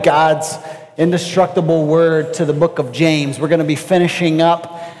God's indestructible word to the book of James. We're going to be finishing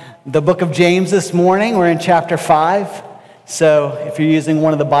up the book of James this morning. We're in chapter 5. So if you're using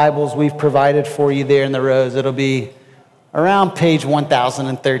one of the Bibles we've provided for you there in the rows, it'll be around page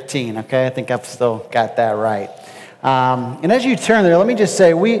 1013, okay? I think I've still got that right. And as you turn there, let me just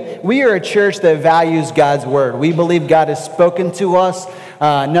say, we are a church that values God's word. We believe God has spoken to us,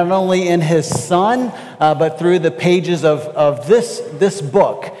 not only in His Son, but through the pages of this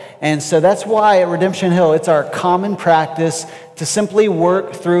book. And so that's why at Redemption Hill, it's our common practice to simply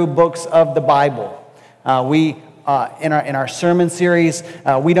work through books of the Bible. In our sermon series,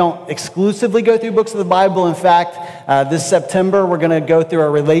 we don't exclusively go through books of the Bible. In fact, this September, we're going to go through our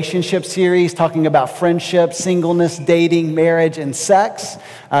relationship series, talking about friendship, singleness, dating, marriage, and sex.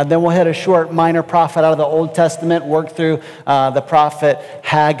 Then we'll hit a short minor prophet out of the Old Testament, work through the prophet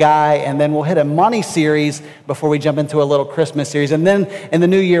Haggai, and then we'll hit a money series before we jump into a little Christmas series. And then in the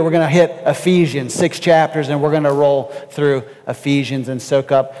new year, we're going to hit Ephesians, 6 chapters, and we're going to roll through Ephesians and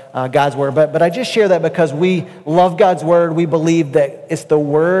soak up God's word. But I just share that because we love God's word. We believe that it's the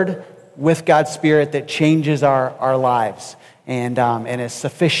word with God's Spirit that changes our lives and is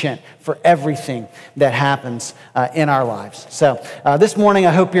sufficient for everything that happens in our lives. So this morning,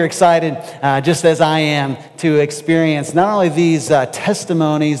 I hope you're excited, just as I am, to experience not only these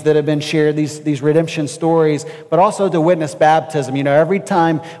testimonies that have been shared, these redemption stories, but also to witness baptism. You know, every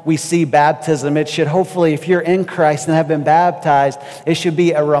time we see baptism, it should hopefully, if you're in Christ and have been baptized, it should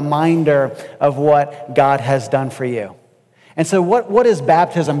be a reminder of what God has done for you. And so what is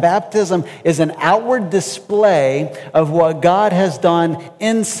baptism? Baptism is an outward display of what God has done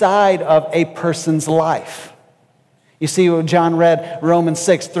inside of a person's life. You see, when John read Romans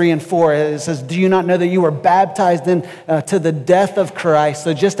 6, 3 and 4, it says, "Do you not know that you were baptized to the death of Christ?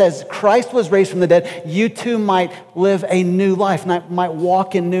 So just as Christ was raised from the dead, you too might live a new life, might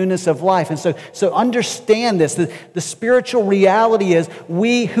walk in newness of life." And so understand this. The spiritual reality is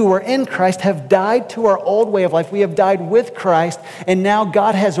we who are in Christ have died to our old way of life. We have died with Christ, and now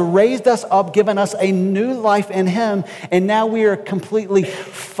God has raised us up, given us a new life in Him, and now we are completely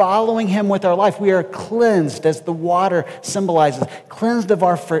following Him with our life. We are cleansed, as the water symbolizes, cleansed of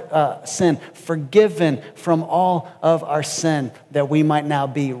our sin, forgiven from all of our sin, that we might now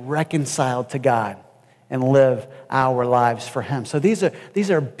be reconciled to God and live our lives for Him. So these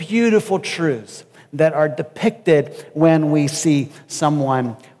are beautiful truths that are depicted when we see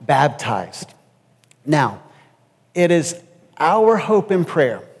someone baptized. Now, it is our hope and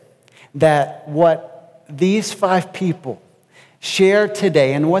prayer that what these 5 people share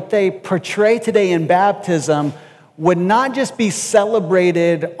today and what they portray today in baptism would not just be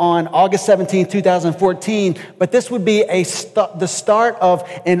celebrated on August 17, 2014, but this would be the start of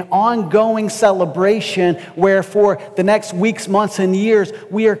an ongoing celebration where for the next weeks, months, and years,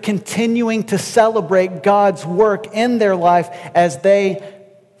 we are continuing to celebrate God's work in their life as they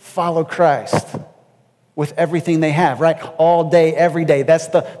follow Christ with everything they have, right? All day, every day. That's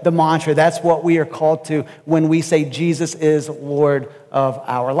the mantra. That's what we are called to when we say Jesus is Lord of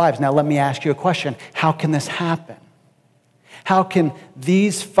our lives. Now, let me ask you a question. How can this happen? How can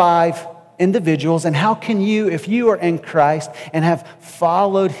these 5 individuals, and how can you, if you are in Christ and have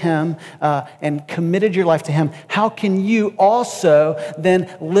followed Him and committed your life to Him, how can you also then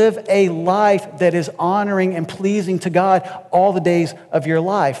live a life that is honoring and pleasing to God all the days of your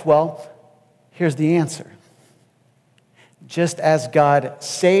life? Well, here's the answer. Just as God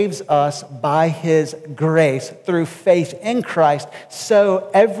saves us by His grace through faith in Christ, so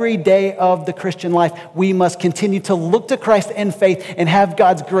every day of the Christian life, we must continue to look to Christ in faith and have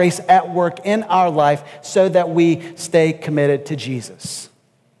God's grace at work in our life so that we stay committed to Jesus.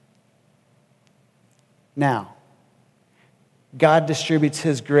 Now, God distributes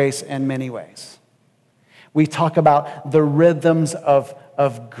His grace in many ways. We talk about the rhythms of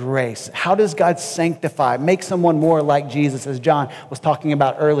grace. How does God sanctify, make someone more like Jesus, as John was talking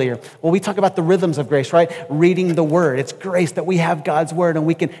about earlier? Well, we talk about the rhythms of grace, right? Reading the Word. It's grace that we have God's Word and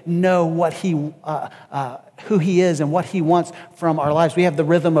we can know what who He is and what He wants from our lives. We have the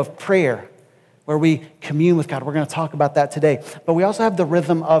rhythm of prayer, where we commune with God. We're going to talk about that today. But we also have the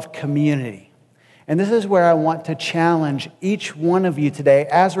rhythm of community. And this is where I want to challenge each one of you today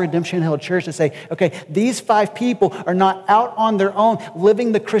as Redemption Hill Church to say, okay, these 5 people are not out on their own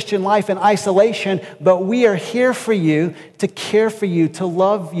living the Christian life in isolation, but we are here for you, to care for you, to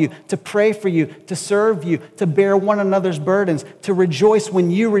love you, to pray for you, to serve you, to bear one another's burdens, to rejoice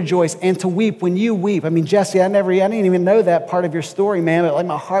when you rejoice, and to weep when you weep. I mean, Jesse, I didn't even know that part of your story, man, but like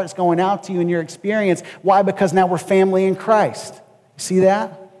my heart's going out to you in your experience. Why? Because now we're family in Christ. See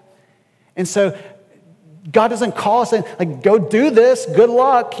that? And so God doesn't call us and like, go do this, good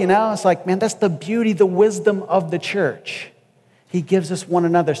luck, you know? It's like, man, that's the beauty, the wisdom of the church. He gives us one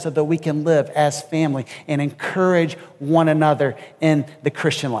another so that we can live as family and encourage one another in the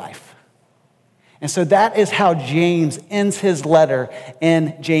Christian life. And so that is how James ends his letter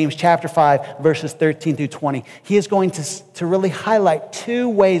in James chapter 5, verses 13 through 20. He is going to really highlight two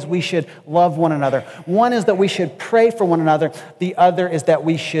ways we should love one another. One is that we should pray for one another. The other is that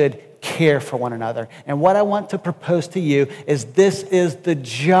we should care for one another. And what I want to propose to you is this is the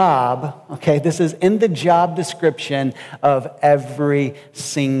job, okay? This is in the job description of every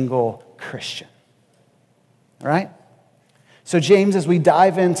single Christian. All right? So James, as we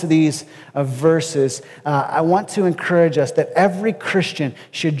dive into these verses, I want to encourage us that every Christian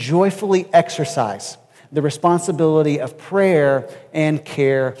should joyfully exercise the responsibility of prayer and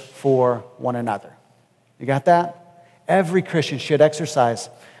care for one another. You got that? Every Christian should exercise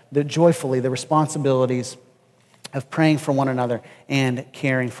joyfully the responsibilities of praying for one another and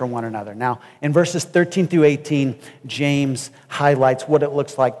caring for one another. Now, in verses 13 through 18, James highlights what it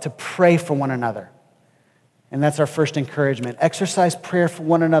looks like to pray for one another. And that's our first encouragement. Exercise prayer for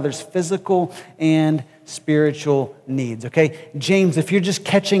one another's physical and spiritual needs, okay? James, if you're just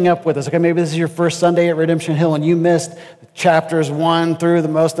catching up with us, okay, maybe this is your first Sunday at Redemption Hill and you missed chapters 1 through the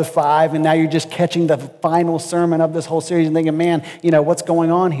most of 5, and now you're just catching the final sermon of this whole series and thinking, man, what's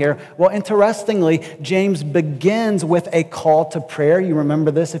going on here? Well, interestingly, James begins with a call to prayer. You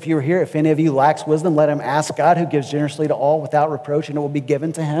remember this if you were here. If any of you lacks wisdom, let him ask God, who gives generously to all without reproach, and it will be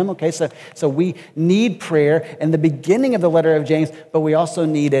given to him. Okay, so we need prayer in the beginning of the letter of James, but we also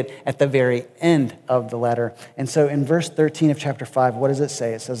need it at the very end of the letter. And so in verse 13 of chapter 5, what does it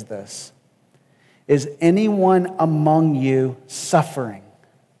say? It says this: is anyone among you suffering?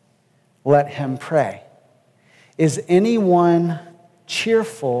 Let him pray. Is anyone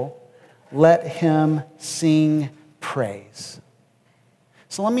cheerful? Let him sing praise.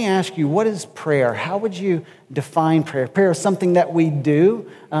 So let me ask you, what is prayer? How would you define prayer? Prayer is something that we do,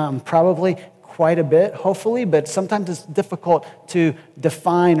 probably quite a bit, hopefully, but sometimes it's difficult to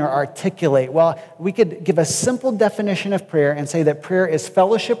define or articulate. Well, we could give a simple definition of prayer and say that prayer is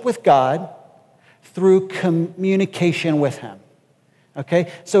fellowship with God through communication with him.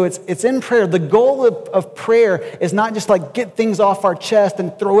 Okay? So it's in prayer. The goal of prayer is not just like get things off our chest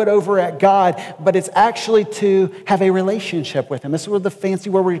and throw it over at God, but it's actually to have a relationship with him. This is where the fancy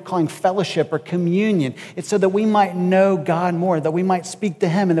word we're calling fellowship or communion. It's so that we might know God more, that we might speak to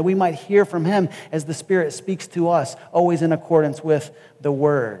him, and that we might hear from him as the Spirit speaks to us, always in accordance with the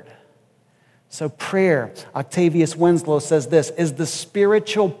word. So prayer, Octavius Winslow says this, is the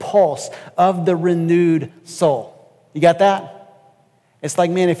spiritual pulse of the renewed soul. You got that? It's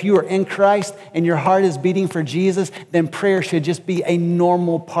like, man, if you are in Christ and your heart is beating for Jesus, then prayer should just be a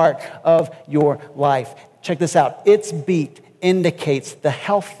normal part of your life. Check this out. Its beat indicates the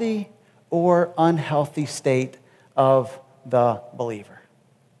healthy or unhealthy state of the believer.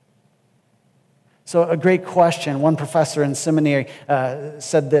 So a great question. One professor in seminary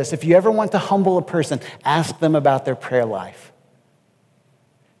said this: if you ever want to humble a person, ask them about their prayer life.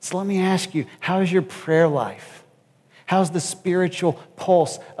 So let me ask you, how is your prayer life? How's the spiritual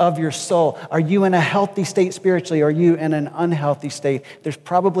pulse of your soul? Are you in a healthy state spiritually? Or are you in an unhealthy state? There's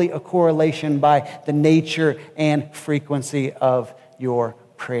probably a correlation by the nature and frequency of your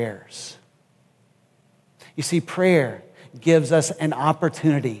prayers. You see, prayer gives us an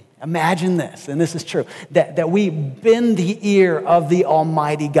opportunity. Imagine this, and this is true, that we bend the ear of the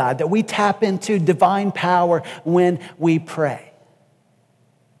Almighty God, that we tap into divine power when we pray.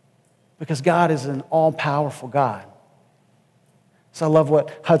 Because God is an all-powerful God. So I love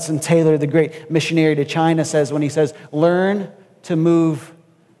what Hudson Taylor, the great missionary to China, says when he says, learn to move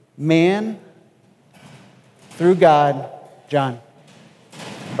man through God, John,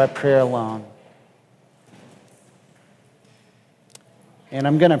 by prayer alone. And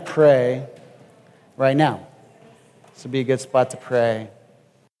I'm going to pray right now. This would be a good spot to pray.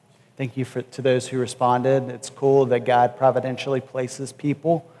 Thank you to those who responded. It's cool that God providentially places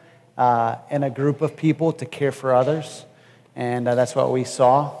people in a group of people to care for others. And that's what we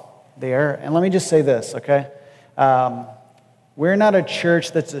saw there. And let me just say this, okay? We're not a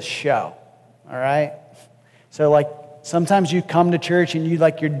church that's a show, all right? So, like, sometimes you come to church and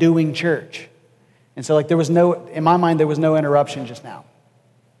you're doing church. And so, like, in my mind, there was no interruption just now.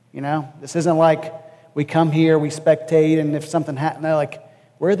 You know? This isn't like we come here, we spectate, and if something happens, like,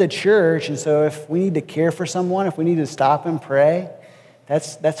 we're the church, and so if we need to care for someone, if we need to stop and pray,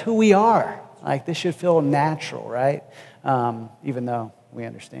 that's who we are. Like, this should feel natural, right? Even though we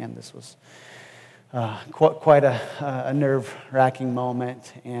understand this was quite a nerve-wracking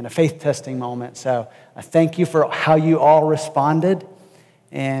moment and a faith-testing moment. So I thank you for how you all responded.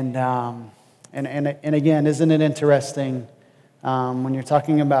 And again, isn't it interesting when you're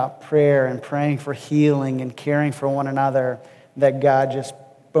talking about prayer and praying for healing and caring for one another, that God just,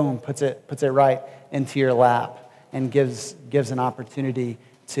 boom, puts it right into your lap and gives an opportunity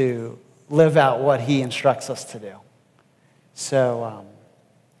to live out what he instructs us to do. So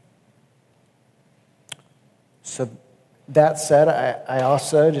that said, I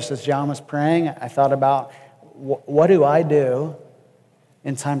also, just as John was praying, I thought about what do I do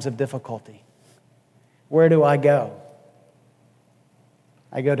in times of difficulty? Where do I go?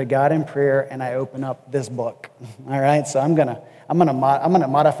 I go to God in prayer and I open up this book. All right, so I'm gonna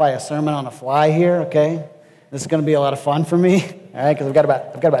modify a sermon on the fly here. Okay, this is gonna be a lot of fun for me. All right, because I've got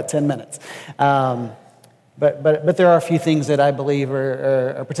about 10 minutes. But there are a few things that I believe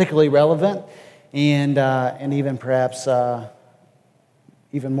are particularly relevant and even perhaps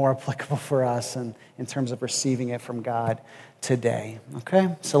even more applicable for us in terms of receiving it from God today.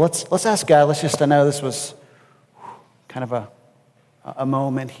 Okay, so let's ask God. I know this was kind of a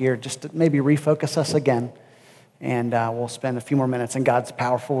moment here, just to maybe refocus us again, and we'll spend a few more minutes in God's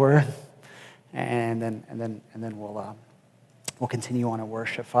powerful word, and then we'll continue on in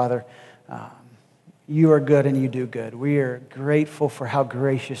worship. Father, you are good and you do good. We are grateful for how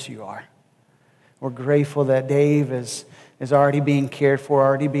gracious you are. We're grateful that Dave is already being cared for,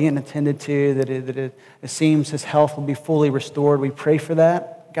 already being attended to, that it seems his health will be fully restored. We pray for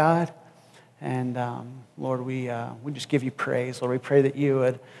that, God. And Lord, we just give you praise. Lord, we pray that you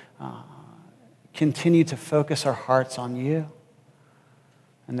would continue to focus our hearts on you,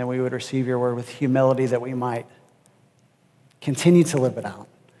 and that we would receive your word with humility, that we might continue to live it out.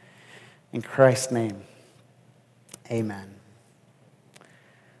 In Christ's name, amen.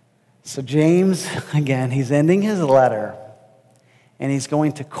 So James, again, he's ending his letter, and he's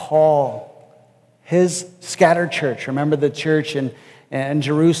going to call his scattered church. Remember, the church in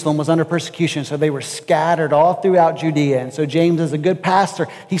Jerusalem was under persecution, so they were scattered all throughout Judea. And so James is a good pastor.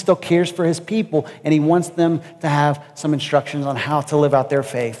 He still cares for his people, and he wants them to have some instructions on how to live out their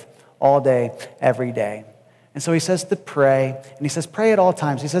faith all day, every day. And so he says to pray, and he says pray at all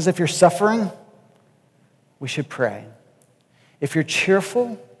times. He says if you're suffering, we should pray. If you're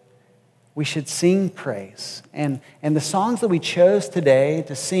cheerful, we should sing praise. And the songs that we chose today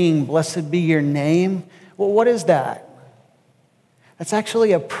to sing, Blessed Be Your Name, well, what is that? That's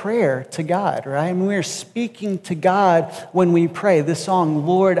actually a prayer to God, right? I mean, we're speaking to God when we pray. This song,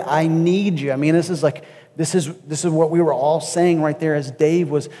 Lord, I need you. I mean, this is what we were all saying right there as Dave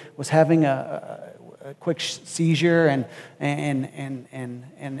was having a quick seizure and an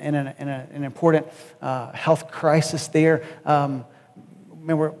important health crisis there.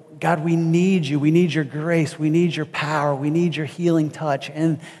 God, we need you. We need your grace. We need your power. We need your healing touch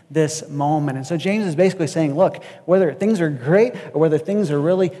in this moment. And so James is basically saying, look, whether things are great or whether things are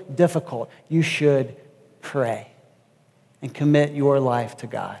really difficult, you should pray and commit your life to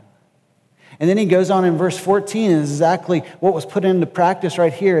God. And then he goes on in verse 14, and exactly what was put into practice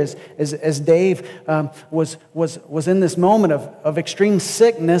right here as Dave was in this moment of extreme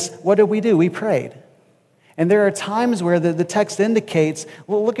sickness. What did we do? We prayed. And there are times where the text indicates,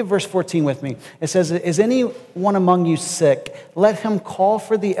 well, look at verse 14 with me. It says, is anyone among you sick? Let him call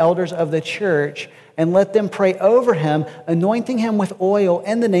for the elders of the church and let them pray over him, anointing him with oil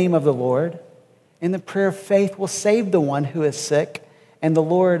in the name of the Lord. And the prayer of faith will save the one who is sick, and the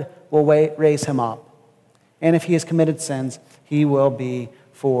Lord will raise him up. And if he has committed sins, he will be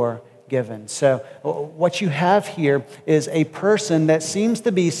forgiven. So what you have here is a person that seems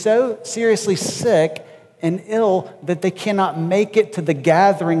to be so seriously sick and ill that they cannot make it to the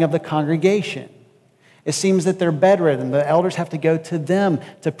gathering of the congregation. It seems that they're bedridden. The elders have to go to them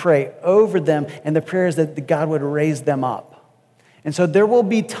to pray over them, and the prayer is that God would raise them up. And so there will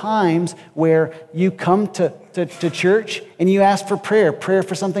be times where you come to church and you ask for prayer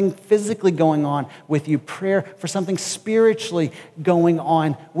for something physically going on with you, prayer for something spiritually going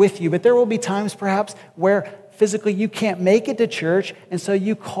on with you. But there will be times perhaps where physically you can't make it to church, and so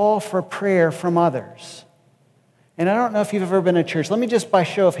you call for prayer from others. And I don't know if you've ever been in a church. Let me just, by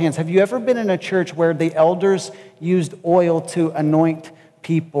show of hands, have you ever been in a church where the elders used oil to anoint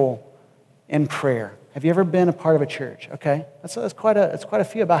people in prayer? Have you ever been a part of a church? Okay, that's quite a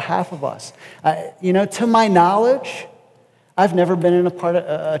few, about half of us. To my knowledge, I've never been in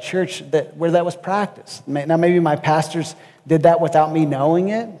a church where that was practiced. Now, maybe my pastors did that without me knowing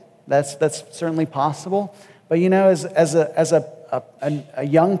it. That's certainly possible. But as a a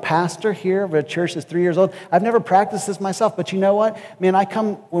young pastor here of a church that's 3 years old. I've never practiced this myself, but you know what? Man,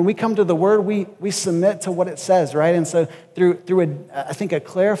 when we come to the Word, we submit to what it says, right? And so through I think a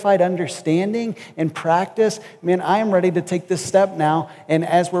clarified understanding and practice, man, I am ready to take this step now. And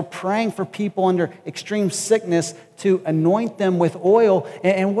as we're praying for people under extreme sickness, to anoint them with oil.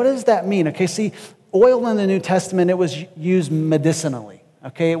 And what does that mean? Okay, see, oil in the New Testament, it was used medicinally.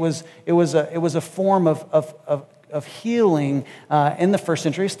 Okay, it was a form of healing in the first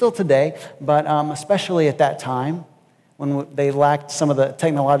century, still today, but especially at that time when they lacked some of the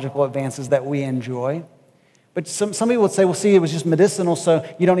technological advances that we enjoy. But some people would say, well, see, it was just medicinal, so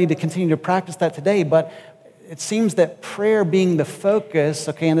you don't need to continue to practice that today. But it seems that prayer being the focus,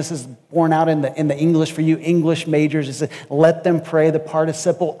 okay, and this is borne out in the English for you English majors, is let them pray, the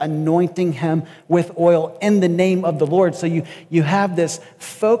participle, anointing him with oil in the name of the Lord. So you have this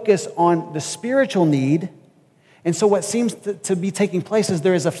focus on the spiritual need. And so what seems to be taking place is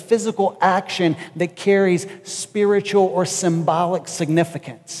there is a physical action that carries spiritual or symbolic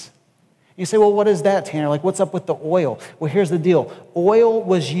significance. You say, well, what is that, Tanner? Like, what's up with the oil? Well, here's the deal. Oil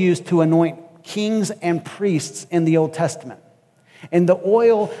was used to anoint kings and priests in the Old Testament. And the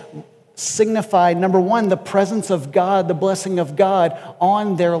oil signified, number one, the presence of God, the blessing of God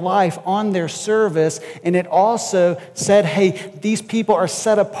on their life, on their service. And it also said, hey, these people are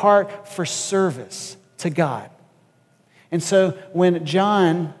set apart for service to God. And so when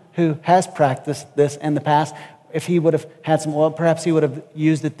John, who has practiced this in the past, if he would have had some oil, perhaps he would have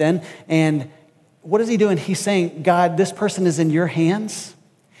used it then. And what is he doing? He's saying, God, this person is in your hands.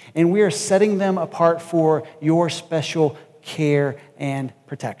 And we are setting them apart for your special care and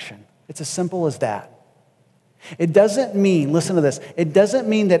protection. It's as simple as that. It doesn't mean, listen to this, it doesn't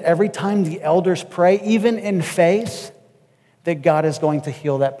mean that every time the elders pray, even in faith, that God is going to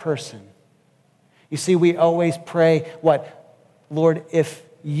heal that person. You see, we always pray, what? Lord, if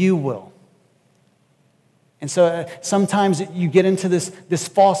you will. And so sometimes you get into this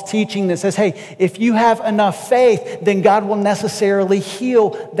false teaching that says, hey, if you have enough faith, then God will necessarily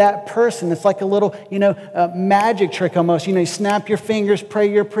heal that person. It's like a little, magic trick almost. You snap your fingers,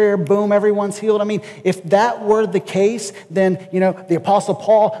 pray your prayer, boom, everyone's healed. I mean, if that were the case, then, the Apostle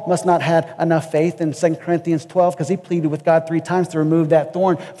Paul must not have had enough faith in 2 Corinthians 12 because he pleaded with God 3 times to remove that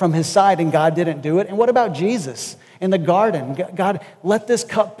thorn from his side, and God didn't do it. And what about Jesus in the garden? God, let this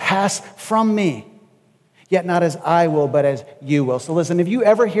cup pass from me. Yet not as I will, but as you will. So listen, if you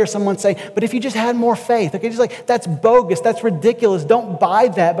ever hear someone say, but if you just had more faith, okay, just like, that's bogus, that's ridiculous, don't buy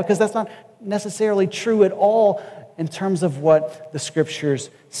that, because that's not necessarily true at all in terms of what the scriptures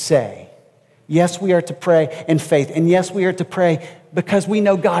say. Yes, we are to pray in faith, and yes, we are to pray because we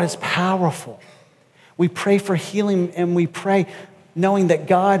know God is powerful. We pray for healing, and we pray knowing that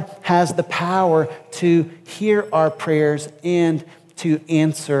God has the power to hear our prayers and to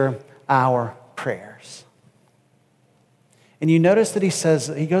answer our prayers. And you notice that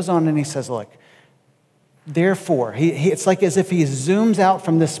he goes on and he says, look, therefore, it's like as if he zooms out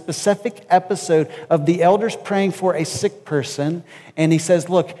from this specific episode of the elders praying for a sick person, and he says,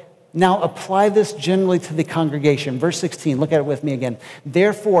 look, now apply this generally to the congregation. Verse 16, look at it with me again.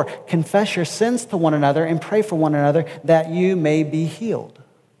 Therefore, confess your sins to one another and pray for one another that you may be healed.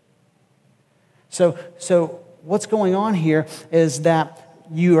 So what's going on here is that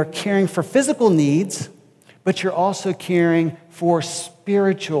you are caring for physical needs, but you're also caring for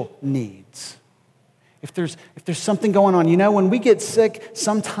spiritual needs. If there's something going on, when we get sick,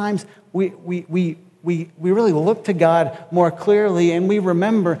 sometimes we really look to God more clearly, and we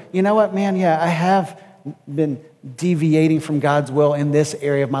remember, you know what, man, yeah, I have been deviating from God's will in this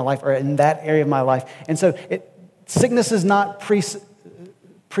area of my life or in that area of my life. And so sickness is not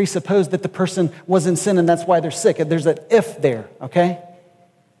presupposed that the person was in sin and that's why they're sick. There's an if there, okay?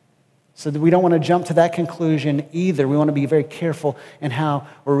 So we don't want to jump to that conclusion either. We want to be very careful in how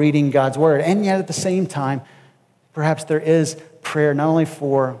we're reading God's word. And yet at the same time, perhaps there is prayer not only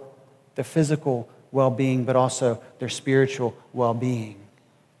for their physical well-being, but also their spiritual well-being.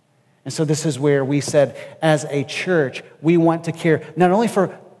 And so this is where we said, as a church, we want to care not only for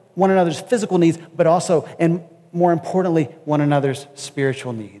one another's physical needs, but also, and more importantly, one another's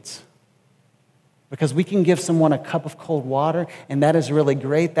spiritual needs. Because we can give someone a cup of cold water, and that is really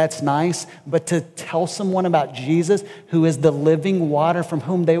great, that's nice. But to tell someone about Jesus, who is the living water from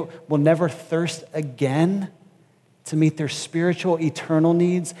whom they will never thirst again, to meet their spiritual, eternal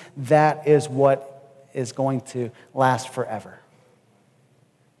needs, that is what is going to last forever.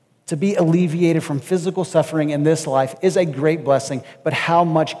 To be alleviated from physical suffering in this life is a great blessing, but how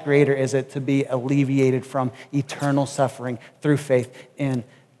much greater is it to be alleviated from eternal suffering through faith in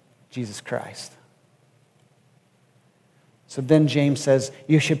Jesus Christ? So then James says,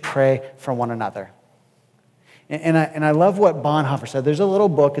 you should pray for one another. And I love what Bonhoeffer said. There's a little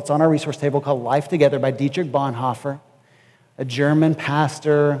book, it's on our resource table, called Life Together by Dietrich Bonhoeffer, a German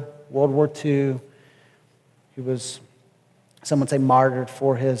pastor, World War II. He was, some would say, martyred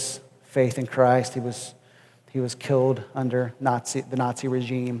for his faith in Christ. He was killed under the Nazi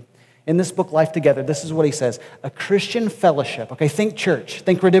regime. In this book, Life Together, this is what he says. A Christian fellowship, okay, think church,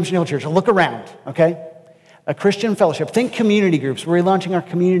 think Redemption Hill Church, look around, okay? A Christian fellowship, think community groups. We're relaunching our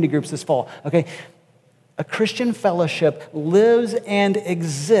community groups this fall, okay? A Christian fellowship lives and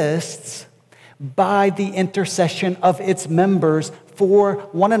exists by the intercession of its members for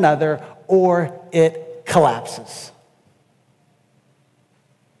one another, or it collapses.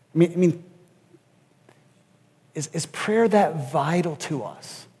 I mean, is prayer that vital to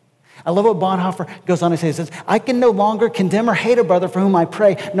us? I love what Bonhoeffer goes on to say. He says, I can no longer condemn or hate a brother for whom I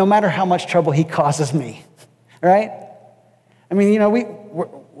pray, no matter how much trouble he causes me. Right? I mean,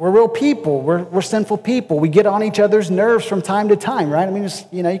 we're real people. We're sinful people. We get on each other's nerves from time to time, right? I mean,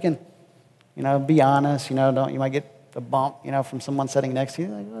 just, you can, be honest. You might get a bump, from someone sitting next to you,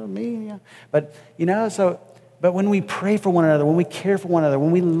 like, oh, me, yeah. But, but when we pray for one another, when we care for one another,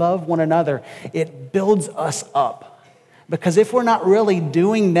 when we love one another, it builds us up. Because if we're not really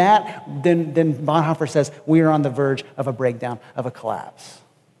doing that, then Bonhoeffer says we are on the verge of a breakdown, of a collapse.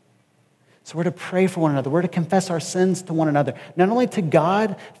 So we're to pray for one another. We're to confess our sins to one another. Not only to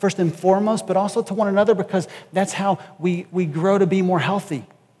God, first and foremost, but also to one another, because that's how we grow to be more healthy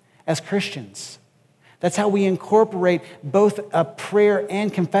as Christians. That's how we incorporate both a prayer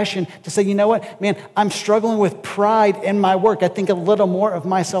and confession to say, you know what, man, I'm struggling with pride in my work. I think a little more of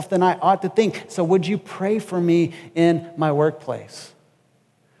myself than I ought to think. So would you pray for me in my workplace?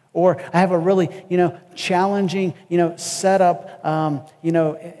 Or I have a really, challenging, setup,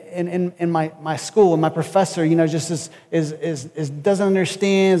 in my school, and my professor, just is doesn't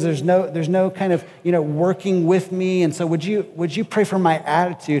understand. There's no kind of, working with me. And so would you pray for my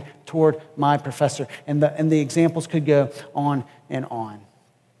attitude toward my professor? And the examples could go on and on.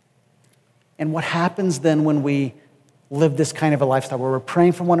 And what happens then when we live this kind of a lifestyle where we're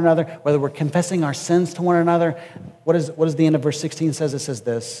praying for one another, whether we're confessing our sins to one another? What does the end of verse 16 says? It says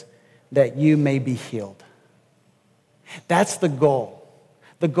this, that you may be healed. That's the goal.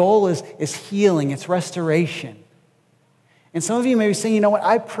 The goal is healing, it's restoration. And some of you may be saying,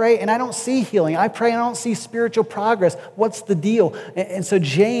 I pray and I don't see healing. I pray and I don't see spiritual progress. What's the deal? And so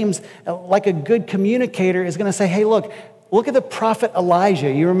James, like a good communicator, is going to say, hey, look at the prophet Elijah.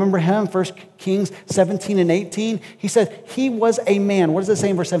 You remember him, 1 Kings 17 and 18? He said he was a man, what does it say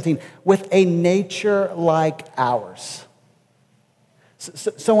in verse 17? With a nature like ours.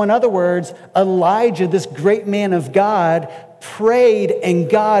 So in other words, Elijah, this great man of God, prayed and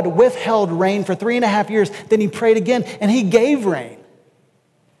God withheld rain for 3.5 years. Then he prayed again and he gave rain.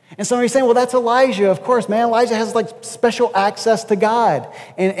 And some are saying, well, that's Elijah. Of course, man, Elijah has special access to God.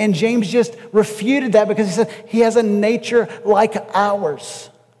 And James just refuted that because he said he has a nature like ours.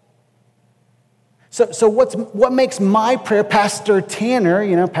 So what makes my prayer, Pastor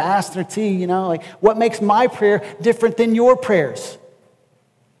Tanner, Pastor T, what makes my prayer different than your prayers?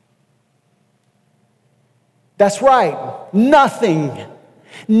 That's right. Nothing.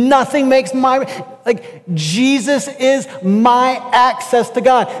 Nothing makes Jesus is my access to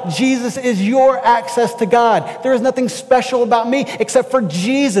God. Jesus is your access to God. There is nothing special about me except for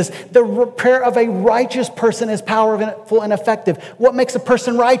Jesus. The prayer of a righteous person is powerful and effective. What makes a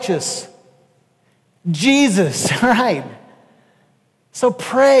person righteous? Jesus, right? So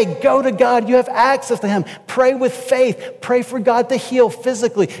pray, go to God. You have access to Him. Pray with faith. Pray for God to heal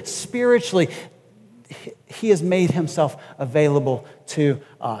physically, spiritually. He has made Himself available to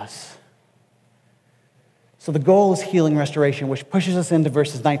us. So the goal is healing, restoration, which pushes us into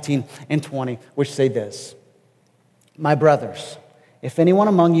verses 19 and 20, which say this: My brothers, if anyone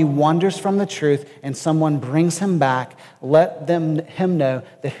among you wanders from the truth and someone brings him back, let him know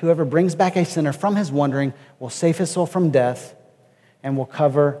that whoever brings back a sinner from his wandering will save his soul from death and will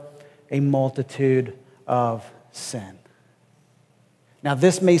cover a multitude of sin. Now,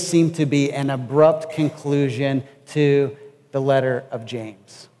 this may seem to be an abrupt conclusion to the letter of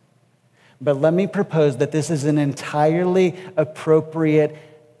James. But let me propose that this is an entirely appropriate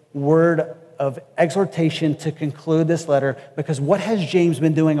word of exhortation to conclude this letter, because what has James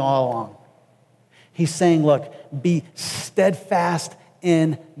been doing all along? He's saying, look, be steadfast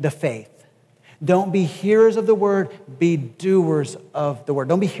in the faith. Don't be hearers of the word, be doers of the word.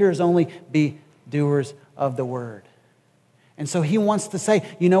 Don't be hearers only, be doers of the word. And so he wants to say,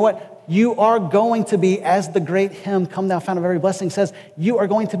 you know what? you are going to be, as the great hymn, Come Thou Fount of Every Blessing says, you are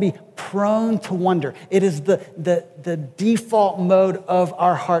going to be prone to wonder. It is the default mode of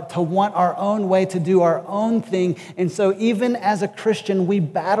our heart to want our own way, to do our own thing. And so even as a Christian, we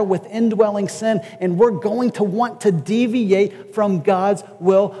battle with indwelling sin, and we're going to want to deviate from God's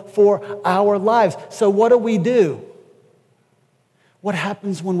will for our lives. So what do? What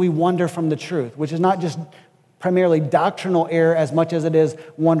happens when we wander from the truth, which is not just primarily doctrinal error as much as it is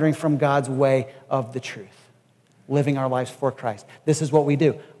wandering from God's way of the truth, living our lives for Christ? This is what we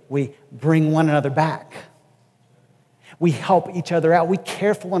do. We bring one another back. We help each other out. We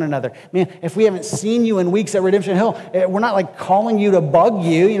care for one another. Man, if we haven't seen you in weeks at Redemption Hill, we're not like calling you to bug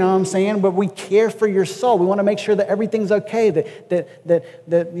you, you know what I'm saying? But we care for your soul. We want to make sure that everything's okay,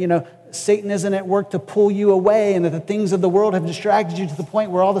 that you know, Satan isn't at work to pull you away, and that the things of the world have distracted you to the point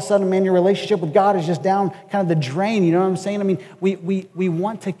where all of a sudden, man, your relationship with God is just down kind of the drain, you know what I'm saying? I mean, we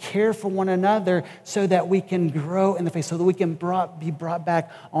want to care for one another so that we can grow in the faith, so that we can be brought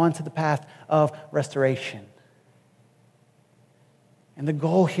back onto the path of restoration. And the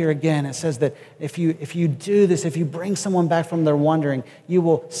goal here, again, it says that if you do this, if you bring someone back from their wandering, you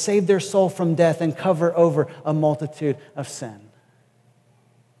will save their soul from death and cover over a multitude of sin.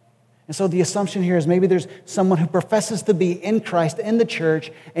 And so the assumption here is maybe there's someone who professes to be in Christ, in the church,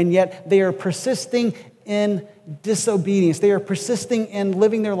 and yet they are persisting in disobedience. They are persisting in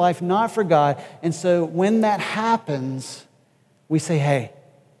living their life not for God. And so when that happens, we say, hey,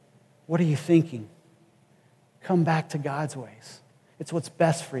 what are you thinking? Come back to God's ways. It's what's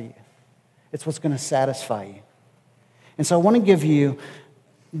best for you. It's what's going to satisfy you. And so I want to give you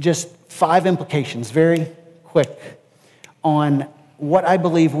just 5 implications, very quick, on what I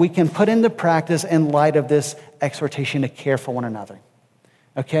believe we can put into practice in light of this exhortation to care for one another.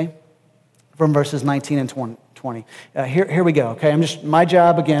 Okay? From verses 19 and 20. Here we go, okay? My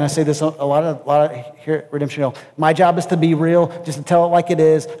job, again, I say this a lot here at Redemption Hill. My job is to be real, just to tell it like it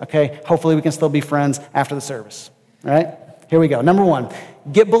is, okay? Hopefully we can still be friends after the service, all right? Here we go. Number 1,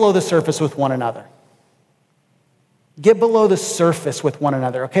 get below the surface with one another. Get below the surface with one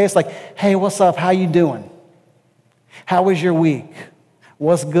another, okay? It's like, hey, what's up? How you doing? How was your week?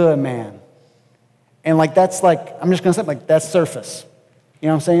 What's good, man? And like, that's like, I'm just going to say, like, that's surface. You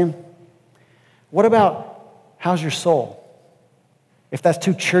know what I'm saying? What about, how's your soul? If that's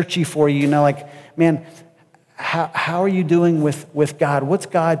too churchy for you, you know, like, man, how are you doing with God? What's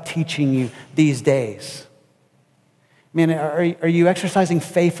God teaching you these days? Man, are you exercising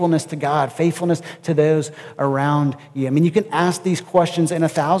faithfulness to God, faithfulness to those around you? I mean, you can ask these questions in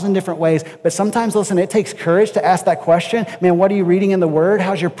 1,000 different ways, but sometimes, listen, it takes courage to ask that question. Man, what are you reading in the Word?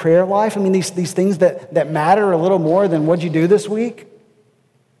 How's your prayer life? I mean, these things that matter a little more than what'd you do this week.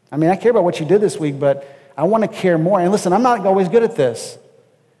 I mean, I care about what you did this week, but I want to care more. And listen, I'm not always good at this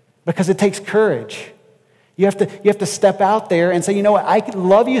because it takes courage. You have to step out there and say, you know what, I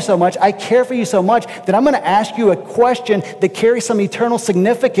love you so much, I care for you so much, that I'm going to ask you a question that carries some eternal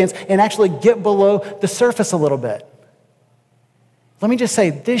significance and actually get below the surface a little bit. Let me just say,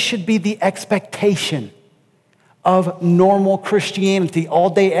 this should be the expectation of normal Christianity,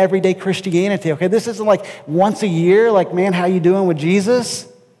 all day, everyday Christianity, okay? This isn't like once a year, like, man, how you doing with Jesus?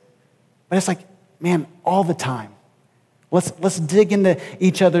 But it's like, man, all the time. Let's dig into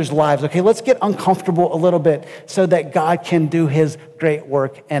each other's lives, okay? Let's get uncomfortable a little bit so that God can do his great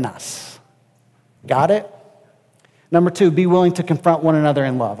work in us. Got it? Number 2, be willing to confront one another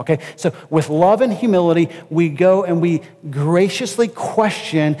in love, okay? So with love and humility, we go and we graciously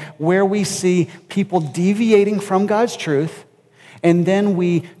question where we see people deviating from God's truth, and then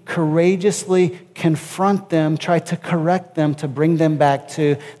we courageously confront them, try to correct them, to bring them back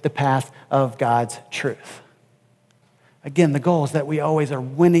to the path of God's truth. Again, the goal is that we always are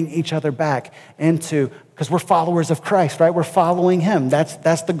winning each other back into, because we're followers of Christ, right? We're following him.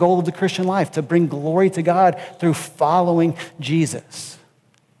 That's the goal of the Christian life, to bring glory to God through following Jesus.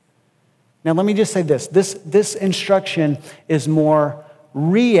 Now, let me just say this. This instruction is more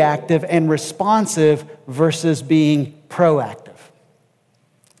reactive and responsive versus being proactive.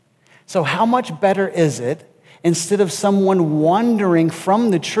 So how much better is it, instead of someone wandering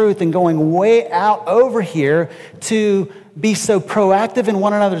from the truth and going way out over here, to be so proactive in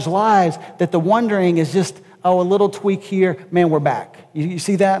one another's lives that the wandering is just, a little tweak here, man, we're back. You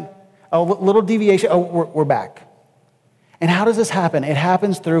see that? A little deviation, we're back. And how does this happen? It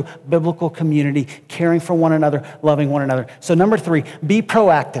happens through biblical community, caring for one another, loving one another. So number 3, be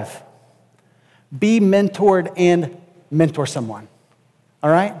proactive. Be mentored and mentor someone. All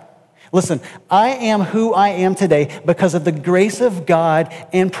right? Listen, I am who I am today because of the grace of God,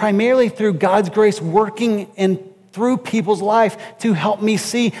 and primarily through God's grace working in through people's life to help me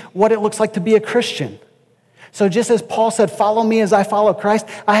see what it looks like to be a Christian. So just as Paul said, follow me as I follow Christ,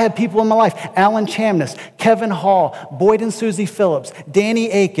 I had people in my life, Alan Chamness, Kevin Hall, Boyd and Susie Phillips, Danny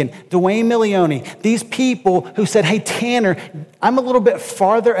Aiken, Dwayne Milioni, these people who said, hey, Tanner, I'm a little bit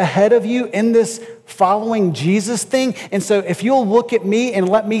farther ahead of you in this following Jesus thing. And so if you'll look at me and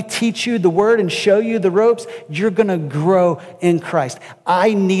let me teach you the word and show you the ropes, you're going to grow in Christ.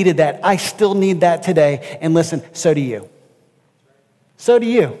 I needed that. I still need that today. And listen, so do you. So do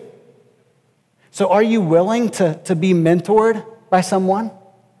you. So are you willing to be mentored by someone?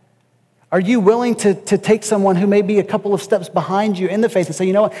 Are you willing to take someone who may be a couple of steps behind you in the faith and say,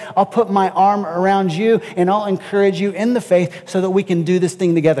 you know what, I'll put my arm around you and I'll encourage you in the faith so that we can do this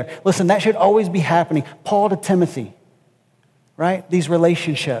thing together? Listen, that should always be happening. Paul to Timothy, right? These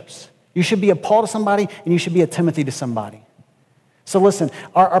relationships. You should be a Paul to somebody and you should be a Timothy to somebody. So listen,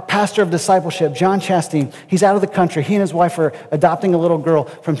 our pastor of discipleship, John Chastain, he's out of the country. He and his wife are adopting a little girl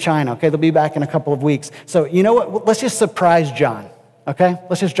from China, okay? They'll be back in a couple of weeks. So you know what? Let's just surprise John, okay?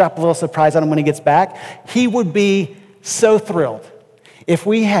 Let's just drop a little surprise on him when he gets back. He would be so thrilled if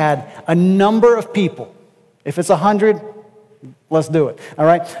we had a number of people, if it's 100, let's do it, all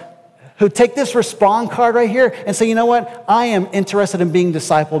right? Who take this respond card right here and say, you know what? I am interested in being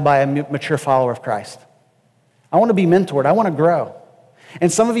discipled by a mature follower of Christ. I want to be mentored. I want to grow. And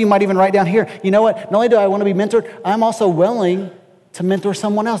some of you might even write down here, you know what? Not only do I want to be mentored, I'm also willing to mentor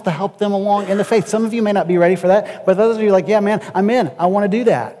someone else to help them along in the faith. Some of you may not be ready for that, but others of you are like, yeah, man, I'm in. I want to do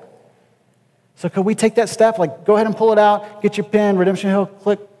that. So could we take that step? Like, go ahead and pull it out. Get your pen, Redemption Hill,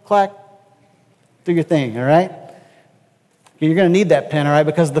 click, clack, do your thing, all right? You're going to need that pen, all right?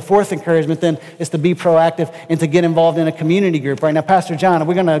 Because the fourth encouragement then is to be proactive and to get involved in a community group, right? Now, Pastor John,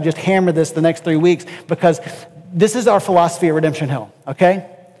 we're going to just hammer this the next 3 weeks because this is our philosophy at Redemption Hill, okay?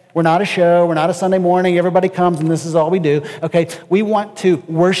 We're not a show. We're not a Sunday morning. Everybody comes and this is all we do, okay? We want to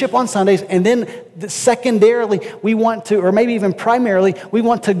worship on Sundays, and then secondarily, we want to, or maybe even primarily, we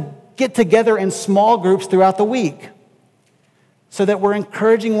want to get together in small groups throughout the week so that we're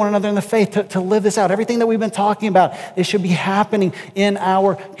encouraging one another in the faith to live this out. Everything that we've been talking about, it should be happening in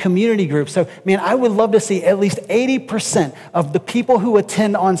our community group. So, man, I would love to see at least 80% of the people who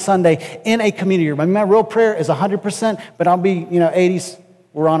attend on Sunday in a community group. I mean, my real prayer is 100%, but I'll be, 80s,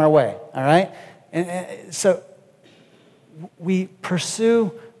 we're on our way, all right? And so we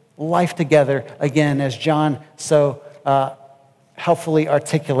pursue life together, again, as John so helpfully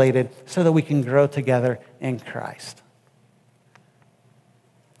articulated, so that we can grow together in Christ.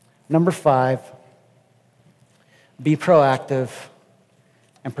 Number 5, be proactive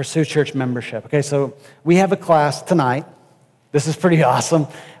and pursue church membership. Okay, so we have a class tonight. This is pretty awesome.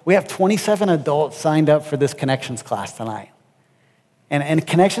 We have 27 adults signed up for this Connections class tonight. And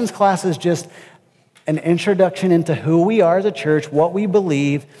Connections class is just an introduction into who we are as a church, what we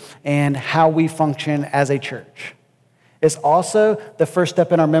believe, and how we function as a church. It's also the first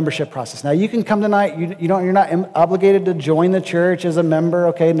step in our membership process. Now, you can come tonight. You're not obligated to join the church as a member,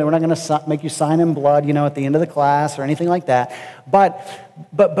 okay? No, we're not going to make you sign in blood, at the end of the class or anything like that. But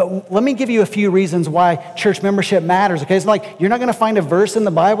let me give you a few reasons why church membership matters, okay? It's like you're not going to find a verse in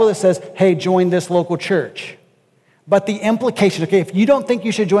the Bible that says, hey, join this local church. But the implication, okay, if you don't think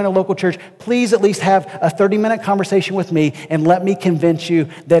you should join a local church, please at least have a 30-minute conversation with me and let me convince you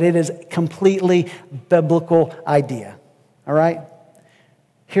that it is a completely biblical idea. All right?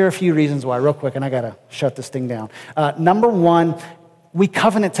 Here are a few reasons why, real quick, and I got to shut this thing down. Number 1, we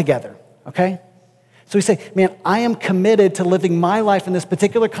covenant together, okay? So we say, man, I am committed to living my life in this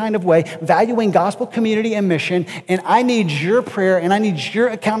particular kind of way, valuing gospel community and mission, and I need your prayer and I need your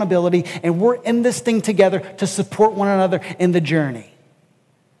accountability, and we're in this thing together to support one another in the journey.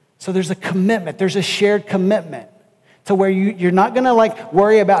 So there's a commitment. There's a shared commitment. To where you're not going to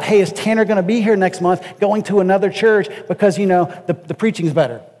worry about, hey, is Tanner going to be here next month going to another church because, the preaching's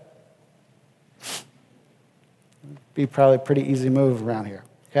better. Be probably a pretty easy move around here,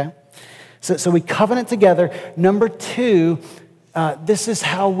 okay? So we covenant together. Number 2, this is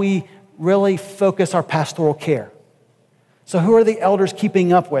how we really focus our pastoral care. So who are the elders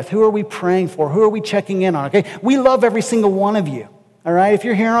keeping up with? Who are we praying for? Who are we checking in on, okay? We love every single one of you. All right, if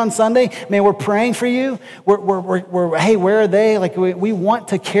you're here on Sunday, man, we're praying for you. We're hey, where are they? We want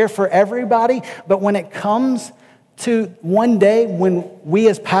to care for everybody, but when it comes to one day when we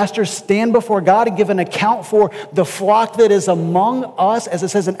as pastors stand before God and give an account for the flock that is among us, as it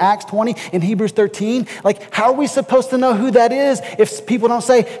says in Acts 20, in Hebrews 13, how are we supposed to know who that is if people don't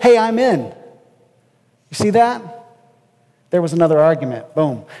say, hey, I'm in? You see that? There was another argument.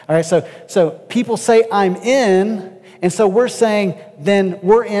 Boom. All right, so people say I'm in, And so we're saying, then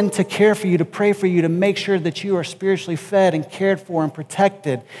we're in to care for you, to pray for you, to make sure that you are spiritually fed and cared for and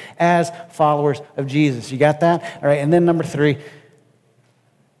protected as followers of Jesus. You got that? All right, and then number 3,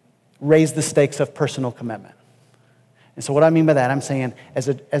 raise the stakes of personal commitment. And so what I mean by that, I'm saying as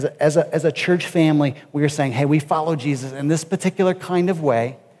a church family, we are saying, hey, we follow Jesus in this particular kind of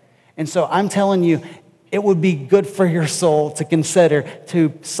way. And so I'm telling you, it would be good for your soul to consider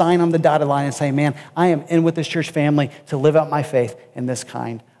to sign on the dotted line and say, man, I am in with this church family to live out my faith in this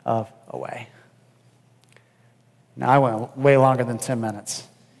kind of a way. Now, I went way longer than 10 minutes.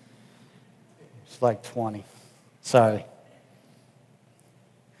 It's like 20. Sorry.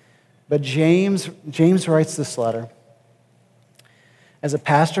 But James writes this letter as a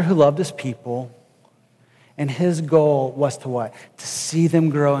pastor who loved his people, and his goal was to what? To see them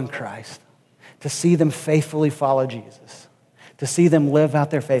grow in Christ. To see them faithfully follow Jesus, to see them live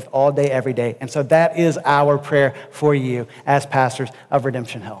out their faith all day, every day. And so that is our prayer for you as pastors of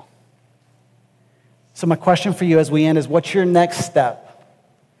Redemption Hill. So my question for you as we end is, what's your next step?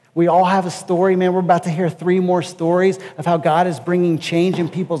 We all have a story, man. We're about to hear 3 more stories of how God is bringing change in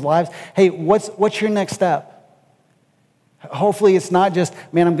people's lives. Hey, what's your next step? Hopefully it's not just,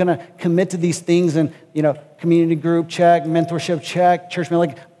 man, I'm going to commit to these things and, community group, check, mentorship, check, church,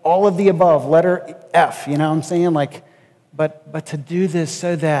 like all of the above, letter F, you know what I'm saying? But to do this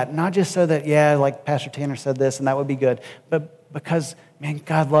so that, not just so that, yeah, like Pastor Tanner said this and that would be good, but because, man,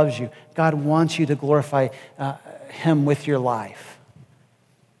 God loves you. God wants you to glorify him with your life.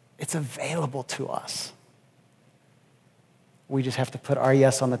 It's available to us. We just have to put our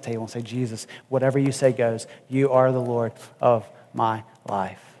yes on the table and say, Jesus, whatever you say goes. You are the Lord of my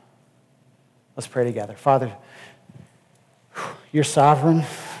life. Let's pray together. Father, you're sovereign.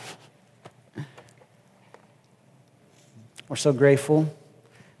 We're so grateful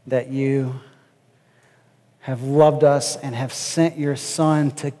that you have loved us and have sent your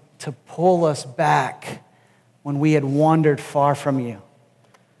Son to pull us back when we had wandered far from you.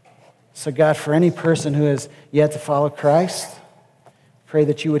 So God, for any person who has yet to follow Christ, pray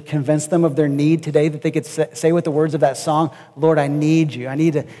that you would convince them of their need today, that they could say with the words of that song, Lord, I need you. I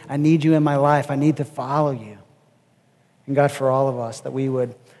need you in my life. I need to follow you. And God, for all of us, that we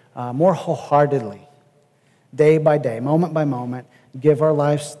would more wholeheartedly, day by day, moment by moment, give our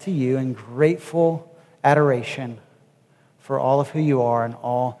lives to you in grateful adoration for all of who you are and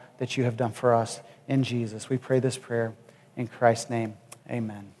all that you have done for us in Jesus. We pray this prayer in Christ's name.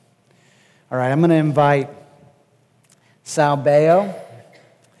 Amen. All right, I'm going to invite Sal Bayo,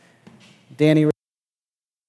 Danny